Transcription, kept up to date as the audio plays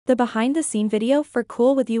The behind-the-scene video for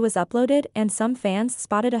Cool With You was uploaded and some fans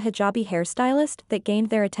spotted a hijabi hairstylist that gained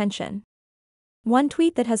their attention. One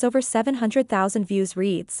tweet that has over 700,000 views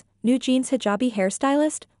reads, "Newjeans hijabi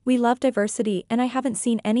hairstylist, we love diversity and I haven't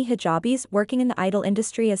seen any hijabis working in the idol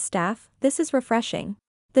industry as staff, this is refreshing."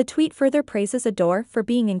 The tweet further praises Adore for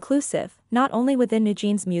being inclusive, not only within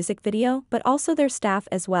Newjeans' music video but also their staff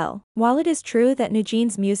as well. While it is true that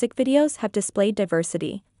Newjeans' music videos have displayed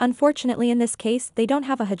diversity, unfortunately in this case they don't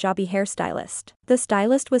have a hijabi hairstylist. The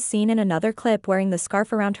stylist was seen in another clip wearing the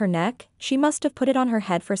scarf around her neck. She must have put it on her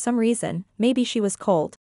head for some reason, maybe she was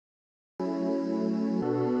cold.